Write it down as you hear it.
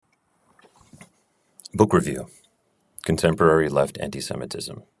Book Review: Contemporary Left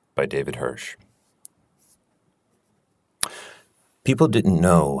Antisemitism by David Hirsch. People didn't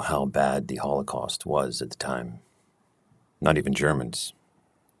know how bad the Holocaust was at the time. Not even Germans.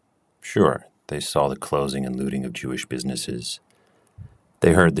 Sure, they saw the closing and looting of Jewish businesses.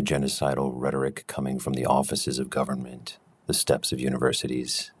 They heard the genocidal rhetoric coming from the offices of government, the steps of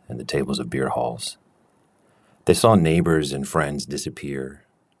universities, and the tables of beer halls. They saw neighbors and friends disappear,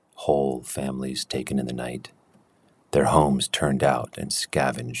 whole families taken in the night, their homes turned out and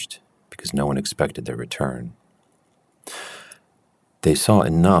scavenged because no one expected their return. They saw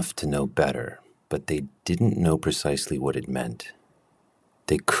enough to know better, but they didn't know precisely what it meant.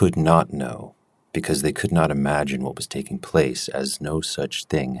 They could not know, because they could not imagine what was taking place, as no such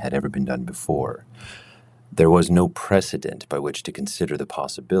thing had ever been done before. There was no precedent by which to consider the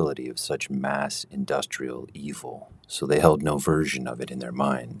possibility of such mass industrial evil, so they held no version of it in their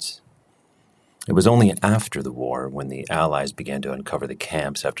minds. It was only after the war, when the Allies began to uncover the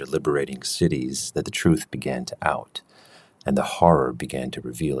camps after liberating cities, that the truth began to out, and the horror began to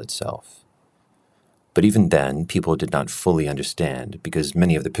reveal itself. But even then, people did not fully understand, because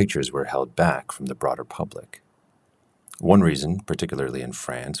many of the pictures were held back from the broader public. One reason, particularly in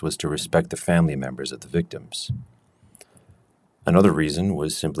France, was to respect the family members of the victims. Another reason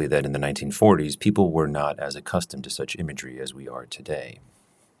was simply that in the 1940s, people were not as accustomed to such imagery as we are today.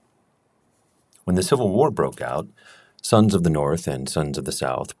 When the Civil War broke out, Sons of the North and Sons of the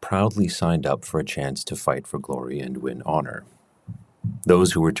South proudly signed up for a chance to fight for glory and win honor.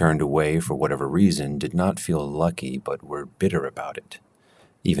 Those who were turned away for whatever reason did not feel lucky, but were bitter about it,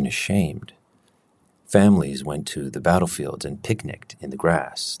 even ashamed. Families went to the battlefields and picnicked in the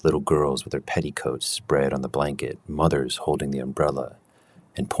grass, little girls with their petticoats spread on the blanket, mothers holding the umbrella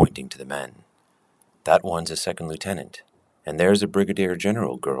and pointing to the men. That one's a second lieutenant, and there's a brigadier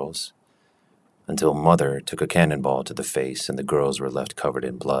general, girls. Until Mother took a cannonball to the face and the girls were left covered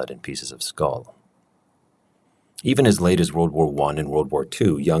in blood and pieces of skull. Even as late as World War I and World War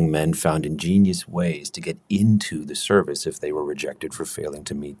II, young men found ingenious ways to get into the service if they were rejected for failing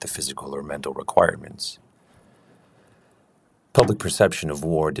to meet the physical or mental requirements. Public perception of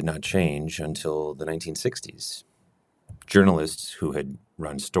war did not change until the 1960s. Journalists who had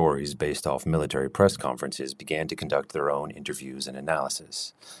run stories based off military press conferences began to conduct their own interviews and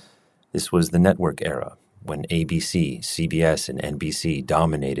analysis. This was the network era, when ABC, CBS, and NBC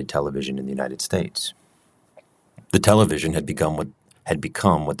dominated television in the United States. The television had become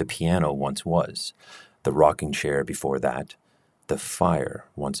what the piano once was, the rocking chair before that, the fire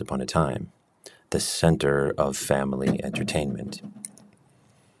once upon a time, the center of family entertainment.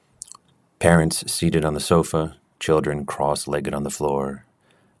 Parents seated on the sofa, children cross-legged on the floor.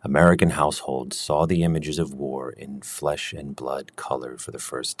 American households saw the images of war in flesh and blood color for the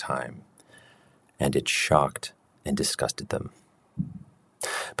first time, and it shocked and disgusted them.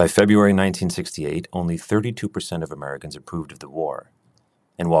 By February 1968, only 32% of Americans approved of the war,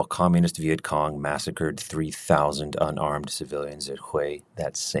 and while Communist Viet Cong massacred 3,000 unarmed civilians at Hue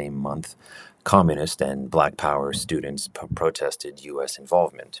that same month, Communist and Black Power students protested U.S.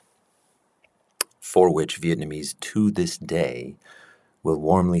 involvement, for which Vietnamese to this day will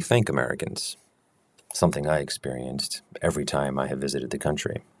warmly thank Americans, something I experienced every time I have visited the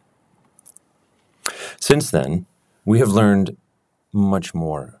country. Since then, we have learned much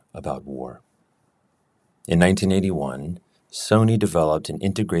more about war. In 1981, Sony developed an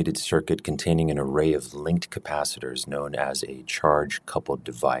integrated circuit containing an array of linked capacitors known as a charge-coupled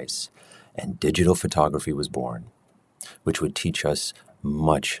device, and digital photography was born, which would teach us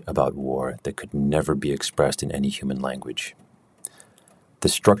much about war that could never be expressed in any human language. The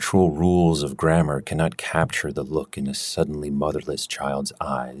structural rules of grammar cannot capture the look in a suddenly motherless child's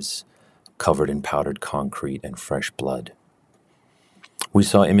eyes, covered in powdered concrete and fresh blood. We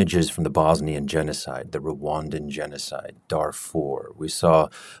saw images from the Bosnian genocide, the Rwandan genocide, Darfur. We saw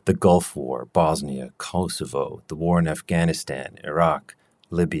the Gulf War, Bosnia, Kosovo, the war in Afghanistan, Iraq,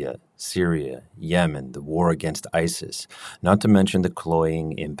 Libya, Syria, Yemen, the war against ISIS, not to mention the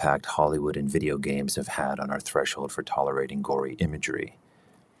cloying impact Hollywood and video games have had on our threshold for tolerating gory imagery.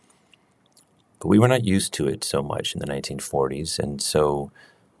 But we were not used to it so much in the 1940s, and so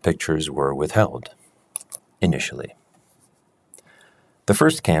pictures were withheld, initially. The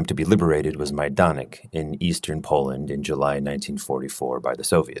first camp to be liberated was Majdanek in eastern Poland in July 1944 by the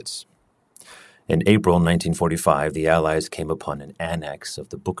Soviets. In April 1945, the Allies came upon an annex of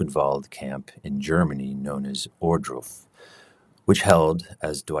the Buchenwald camp in Germany known as Ohrdruf, which held,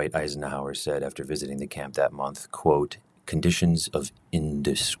 as Dwight Eisenhower said after visiting the camp that month, quote, conditions of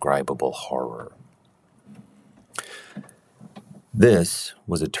indescribable horror. This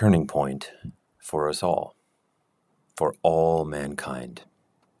was a turning point for us all, for all mankind,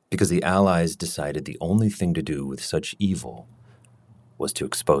 because the Allies decided the only thing to do with such evil was to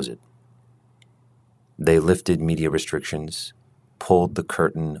expose it. They lifted media restrictions, pulled the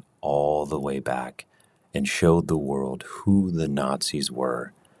curtain all the way back, and showed the world who the Nazis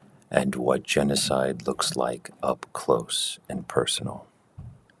were and what genocide looks like up close and personal.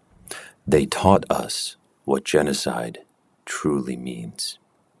 They taught us what genocide truly means.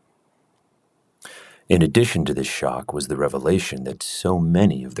 In addition to this shock was the revelation that so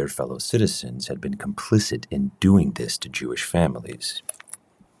many of their fellow citizens had been complicit in doing this to Jewish families.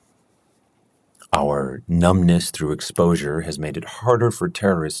 Our numbness through exposure has made it harder for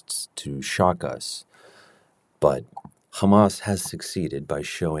terrorists to shock us, but Hamas has succeeded by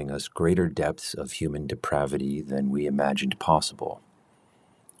showing us greater depths of human depravity than we imagined possible.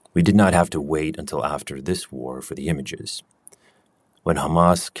 We did not have to wait until after this war for the images. When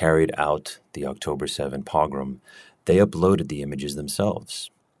Hamas carried out the October 7 pogrom, they uploaded the images themselves.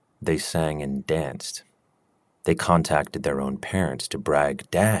 They sang and danced. They contacted their own parents to brag,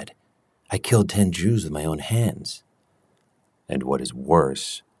 "Dad, I killed 10 Jews with my own hands." And what is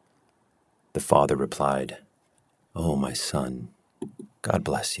worse, the father replied, "Oh, my son, God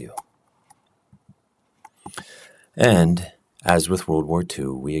bless you." And, as with World War II,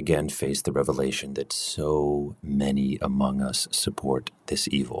 we again face the revelation that so many among us support this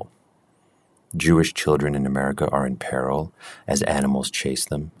evil. Jewish children in America are in peril as animals chase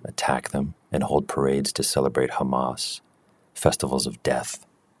them, attack them, and hold parades to celebrate Hamas, festivals of death.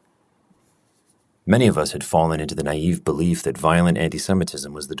 Many of us had fallen into the naive belief that violent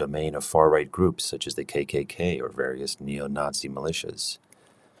anti-Semitism was the domain of far-right groups such as the KKK or various neo-Nazi militias,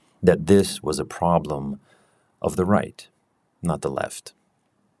 that this was a problem of the right, not the left.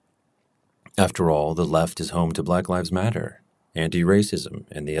 After all, the left is home to Black Lives Matter, anti-racism,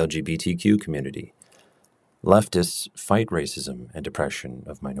 and the LGBTQ community. Leftists fight racism and oppression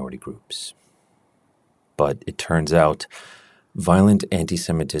of minority groups. But it turns out violent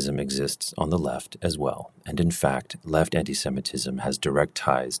anti-Semitism exists on the left as well, and in fact, left anti-Semitism has direct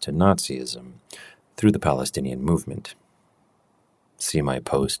ties to Nazism through the Palestinian movement. See my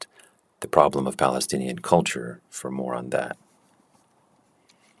post, The Problem of Palestinian Culture, for more on that.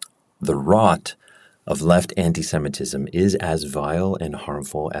 The rot of left anti-Semitism is as vile and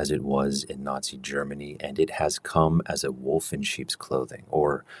harmful as it was in Nazi Germany, and it has come as a wolf in sheep's clothing,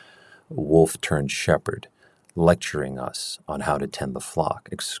 or wolf turned shepherd, lecturing us on how to tend the flock,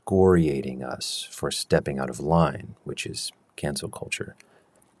 excoriating us for stepping out of line, which is cancel culture,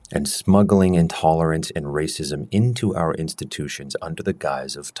 and smuggling intolerance and racism into our institutions under the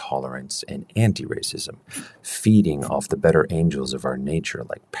guise of tolerance and anti-racism, feeding off the better angels of our nature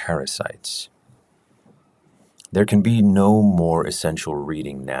like parasites. There can be no more essential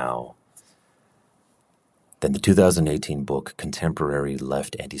reading now than the 2018 book Contemporary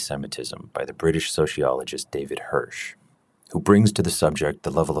Left Anti-Semitism by the British sociologist David Hirsch, who brings to the subject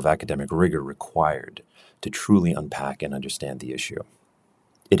the level of academic rigor required to truly unpack and understand the issue.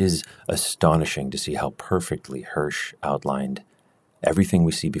 It is astonishing to see how perfectly Hirsch outlined everything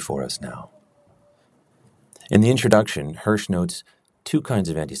we see before us now. In the introduction, Hirsch notes 2 kinds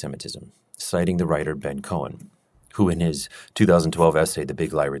of anti-Semitism, citing the writer Ben Cohen, who in his 2012 essay The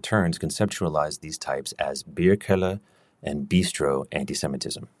Big Lie Returns conceptualized these types as Bierkeller and bistro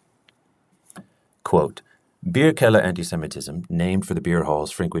anti-Semitism. Quote, Bierkeller anti-Semitism, named for the beer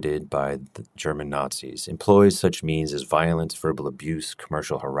halls frequented by the German Nazis, employs such means as violence, verbal abuse,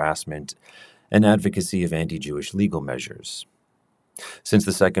 commercial harassment, and advocacy of anti-Jewish legal measures. Since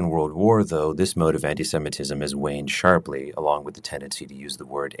the Second World War, though, this mode of anti-Semitism has waned sharply, along with the tendency to use the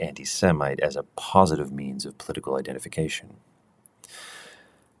word anti-Semite as a positive means of political identification.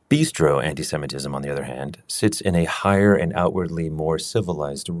 Bistro anti-Semitism, on the other hand, sits in a higher and outwardly more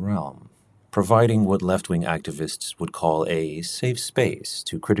civilized realm, providing what left-wing activists would call a safe space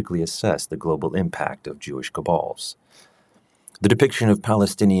to critically assess the global impact of Jewish cabals. The depiction of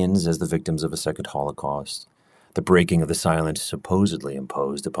Palestinians as the victims of a second Holocaust, the breaking of the silence supposedly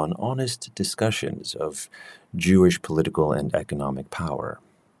imposed upon honest discussions of Jewish political and economic power.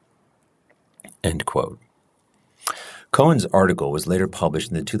 End quote. Cohen's article was later published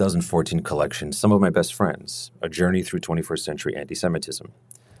in the 2014 collection Some of My Best Friends, A Journey Through 21st Century Anti-Semitism.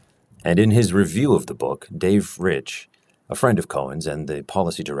 And in his review of the book, Dave Rich, a friend of Cohen's and the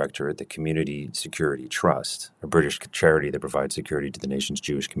policy director at the Community Security Trust, a British charity that provides security to the nation's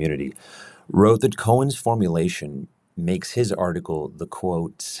Jewish community, wrote that Cohen's formulation makes his article the,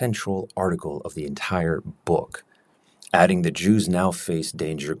 quote, central article of the entire book, adding that Jews now face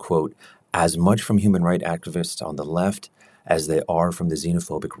danger, quote, as much from human rights activists on the left as they are from the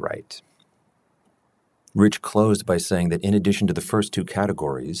xenophobic right. Rich closed by saying that in addition to the first two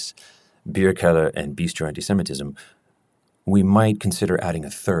categories, Bierkeller and bistro antisemitism, we might consider adding a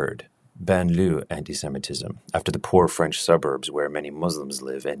third, banlieue antisemitism, after the poor French suburbs where many Muslims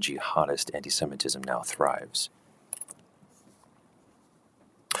live and jihadist antisemitism now thrives.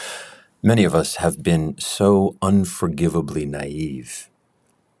 Many of us have been so unforgivably naive,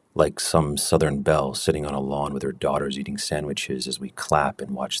 like some southern belle sitting on a lawn with her daughters eating sandwiches as we clap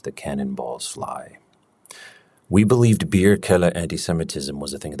and watch the cannonballs fly. We believed Bierkeller antisemitism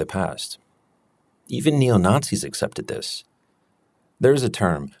was a thing of the past. Even neo-Nazis accepted this. There is a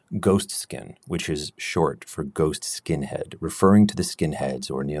term, ghost skin, which is short for ghost skinhead, referring to the skinheads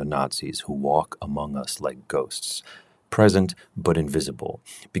or neo-Nazis who walk among us like ghosts, present but invisible,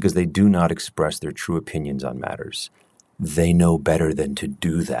 because they do not express their true opinions on matters. They know better than to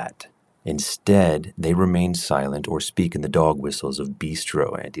do that. Instead, they remain silent or speak in the dog whistles of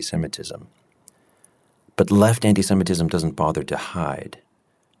bistro antisemitism. But left antisemitism doesn't bother to hide.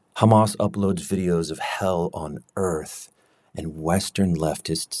 Hamas uploads videos of hell on earth, and Western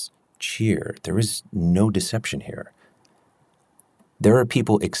leftists cheer. There is no deception here. There are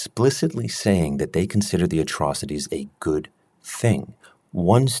people explicitly saying that they consider the atrocities a good thing.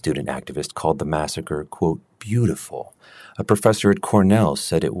 One student activist called the massacre, quote, beautiful. A professor at Cornell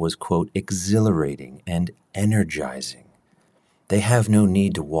said it was, quote, exhilarating and energizing. They have no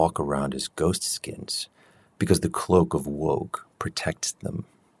need to walk around as ghost skins because the cloak of woke protects them.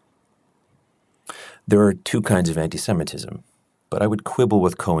 There are two kinds of anti-Semitism, but I would quibble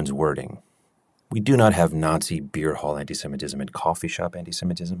with Cohen's wording. We do not have Nazi beer hall anti-Semitism and coffee shop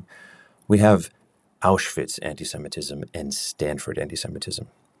anti-Semitism. We have Auschwitz anti-Semitism and Stanford anti-Semitism.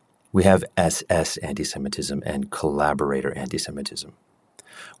 We have SS anti-Semitism and collaborator anti-Semitism.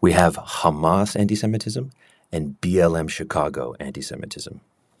 We have Hamas anti-Semitism and BLM Chicago anti-Semitism.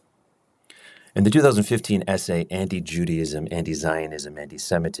 In the 2015 essay, Anti-Judaism, Anti-Zionism,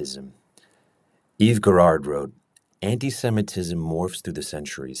 Anti-Semitism, Yves Girard wrote, anti-Semitism morphs through the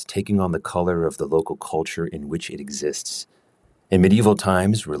centuries, taking on the color of the local culture in which it exists. In medieval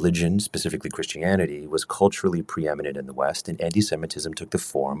times, religion, specifically Christianity, was culturally preeminent in the West, and anti-Semitism took the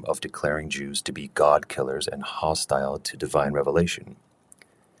form of declaring Jews to be God-killers and hostile to divine revelation.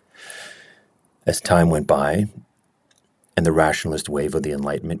 As time went by, and the rationalist wave of the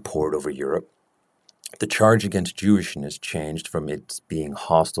Enlightenment poured over Europe, the charge against Jewishness changed from its being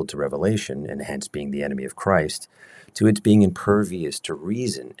hostile to revelation, and hence being the enemy of Christ, to its being impervious to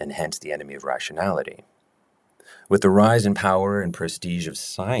reason, and hence the enemy of rationality. With the rise in power and prestige of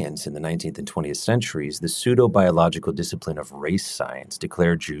science in the 19th and 20th centuries, the pseudo-biological discipline of race science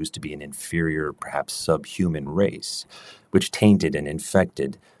declared Jews to be an inferior, perhaps subhuman race, which tainted and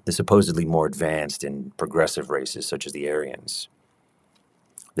infected the supposedly more advanced and progressive races such as the Aryans.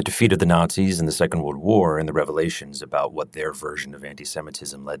 The defeat of the Nazis in the Second World War and the revelations about what their version of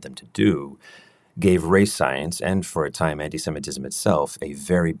anti-Semitism led them to do gave race science, and for a time anti-Semitism itself, a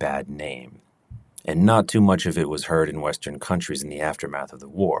very bad name. And not too much of it was heard in Western countries in the aftermath of the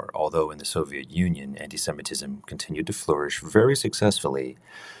war, although in the Soviet Union, anti-Semitism continued to flourish very successfully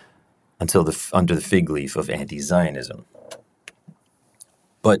until under the fig leaf of anti-Zionism.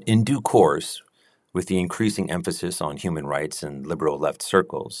 But in due course, with the increasing emphasis on human rights in liberal left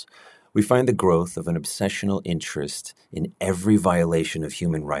circles, we find the growth of an obsessional interest in every violation of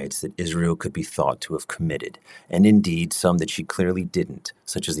human rights that Israel could be thought to have committed, and indeed some that she clearly didn't,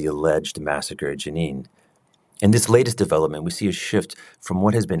 such as the alleged massacre at Jenin. In this latest development, we see a shift from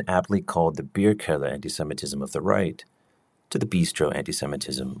what has been aptly called the Bierkeller anti-Semitism of the right to the bistro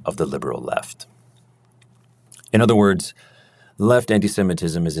anti-Semitism of the liberal left. In other words, left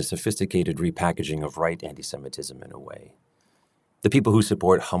anti-Semitism is a sophisticated repackaging of right anti-Semitism in a way. The people who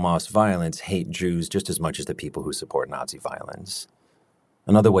support Hamas violence hate Jews just as much as the people who support Nazi violence.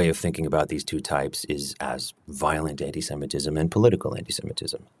 Another way of thinking about these two types is as violent anti-Semitism and political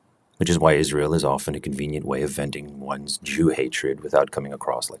anti-Semitism, which is why Israel is often a convenient way of venting one's Jew hatred without coming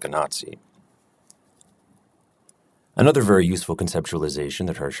across like a Nazi. Another very useful conceptualization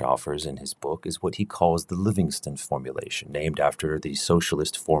that Hirsch offers in his book is what he calls the Livingston formulation, named after the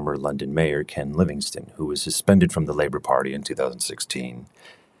socialist former London mayor Ken Livingstone, who was suspended from the Labour Party in 2016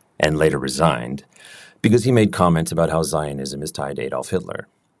 and later resigned because he made comments about how Zionism is tied to Adolf Hitler.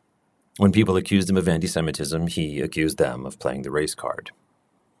 When people accused him of anti-Semitism, he accused them of playing the race card.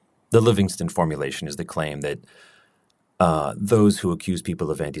 The Livingston formulation is the claim that those who accuse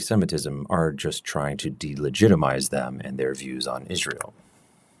people of anti-Semitism are just trying to delegitimize them and their views on Israel.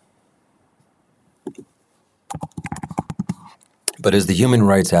 But as the human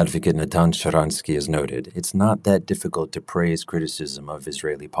rights advocate Natan Sharansky has noted, it's not that difficult to praise criticism of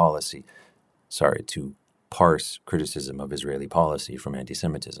Israeli policy. To parse criticism of Israeli policy from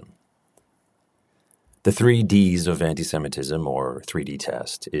antisemitism. The 3Ds of antisemitism, or 3D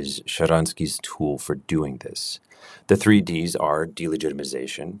test, is Sharansky's tool for doing this. The 3Ds are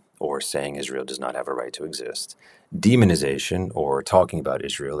delegitimization, or saying Israel does not have a right to exist, demonization, or talking about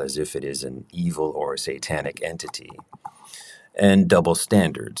Israel as if it is an evil or satanic entity, and double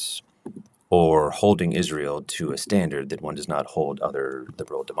standards, or holding Israel to a standard that one does not hold other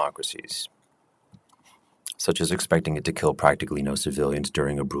liberal democracies, such as expecting it to kill practically no civilians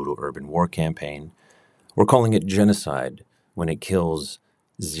during a brutal urban war campaign, or calling it genocide when it kills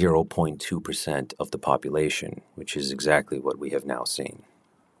 0.2% of the population, which is exactly what we have now seen.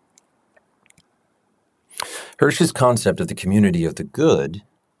 Hirsch's concept of the community of the good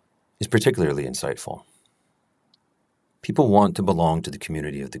is particularly insightful. People want to belong to the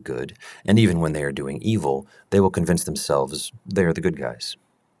community of the good, and even when they are doing evil, they will convince themselves they are the good guys.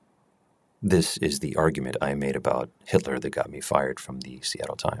 This is the argument I made about Hitler that got me fired from the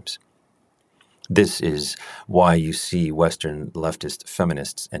Seattle Times. This is why you see Western leftist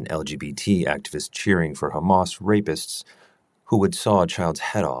feminists and LGBT activists cheering for Hamas rapists who would saw a child's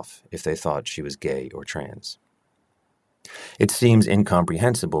head off if they thought she was gay or trans. It seems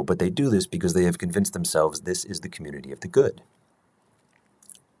incomprehensible, but they do this because they have convinced themselves this is the community of the good.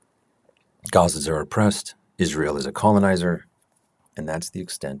 Gazans are oppressed, Israel is a colonizer, and that's the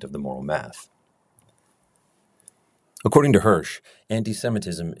extent of the moral math. According to Hirsch,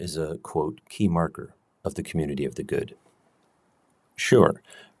 anti-Semitism is a, quote, key marker of the community of the good. Sure,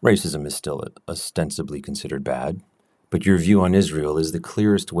 racism is still ostensibly considered bad, but your view on Israel is the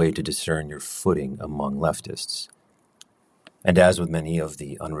clearest way to discern your footing among leftists. And as with many of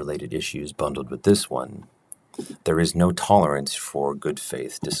the unrelated issues bundled with this one, there is no tolerance for good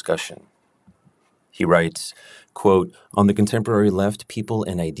faith discussion. He writes, quote, on the contemporary left, people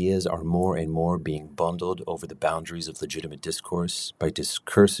and ideas are more and more being bundled over the boundaries of legitimate discourse by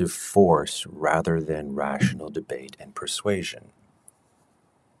discursive force rather than rational debate and persuasion.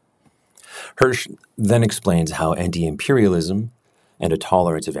 Hirsch then explains how anti-imperialism and a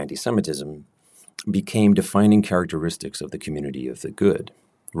tolerance of anti-Semitism became defining characteristics of the community of the good,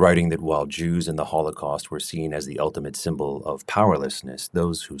 writing that while Jews in the Holocaust were seen as the ultimate symbol of powerlessness,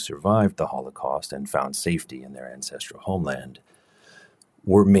 those who survived the Holocaust and found safety in their ancestral homeland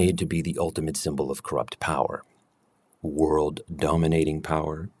were made to be the ultimate symbol of corrupt power. World-dominating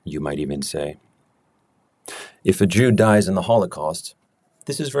power, you might even say. If a Jew dies in the Holocaust,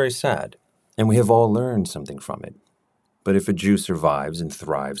 this is very sad, and we have all learned something from it. But if a Jew survives and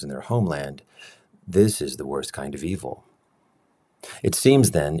thrives in their homeland, this is the worst kind of evil. It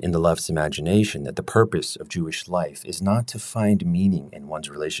seems then, in the left's imagination, that the purpose of Jewish life is not to find meaning in one's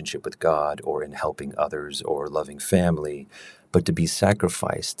relationship with God or in helping others or loving family, but to be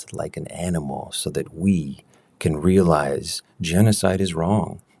sacrificed like an animal so that we can realize genocide is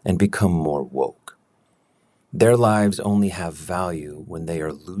wrong and become more woke. Their lives only have value when they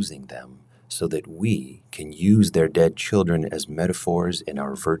are losing them so that we can use their dead children as metaphors in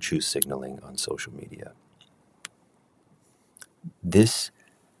our virtue signaling on social media. This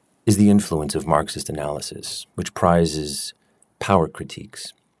is the influence of Marxist analysis, which prizes power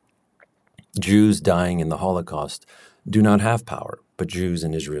critiques. Jews dying in the Holocaust do not have power, but Jews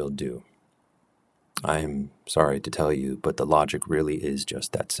in Israel do. I am sorry to tell you, but the logic really is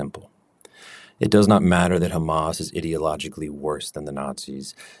just that simple. It does not matter that Hamas is ideologically worse than the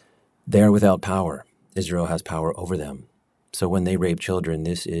Nazis. They are without power. Israel has power over them. So when they rape children,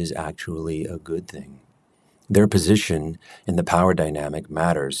 this is actually a good thing. Their position in the power dynamic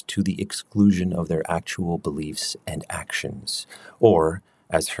matters to the exclusion of their actual beliefs and actions. Or,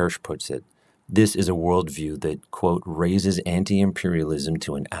 as Hirsch puts it, this is a worldview that, quote, raises anti-imperialism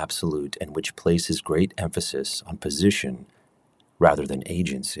to an absolute and which places great emphasis on position rather than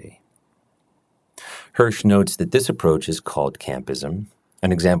agency. Hirsch notes that this approach is called campism,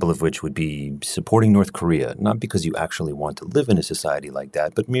 an example of which would be supporting North Korea, not because you actually want to live in a society like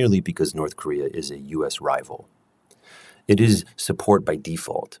that, but merely because North Korea is a U.S. rival. It is support by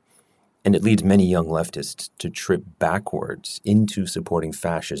default, and it leads many young leftists to trip backwards into supporting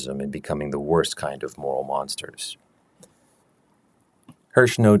fascism and becoming the worst kind of moral monsters.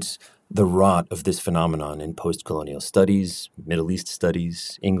 Hirsch notes the rot of this phenomenon in post-colonial studies, Middle East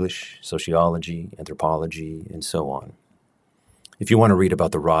studies, English, sociology, anthropology, and so on. If you want to read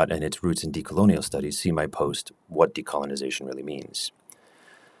about the rot and its roots in decolonial studies, see my post, What Decolonization Really Means.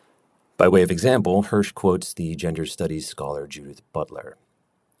 By way of example, Hirsch quotes the gender studies scholar Judith Butler.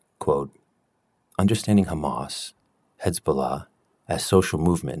 Quote, understanding Hamas, Hezbollah, as social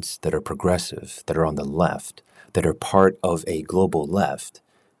movements that are progressive, that are on the left, that are part of a global left,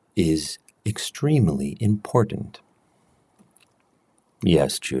 is extremely important.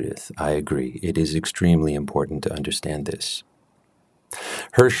 Yes, Judith, I agree. It is extremely important to understand this.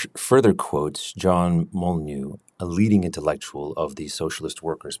 Hirsch further quotes John Molyneux, a leading intellectual of the Socialist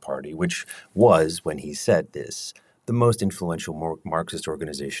Workers' Party, which was, when he said this, the most influential Marxist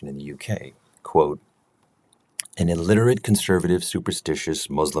organization in the UK. Quote, "An illiterate, conservative, superstitious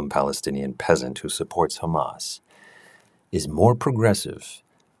Muslim Palestinian peasant who supports Hamas is more progressive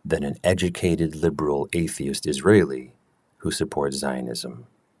than an educated, liberal, atheist Israeli who supports Zionism."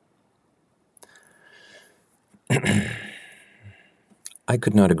 I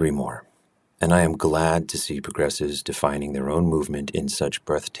could not agree more, and I am glad to see progressives defining their own movement in such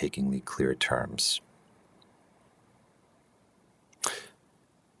breathtakingly clear terms.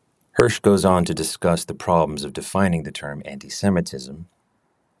 Hirsch goes on to discuss the problems of defining the term antisemitism,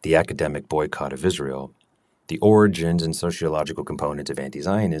 the academic boycott of Israel, the origins and sociological components of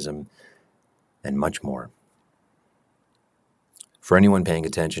anti-Zionism, and much more. For anyone paying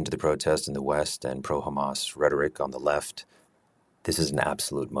attention to the protests in the West and pro-Hamas rhetoric on the left, this is an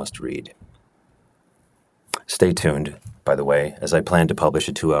absolute must-read. Stay tuned, by the way, as I plan to publish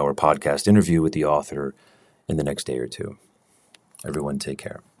a 2-hour podcast interview with the author in the next day or two. Everyone take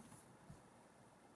care.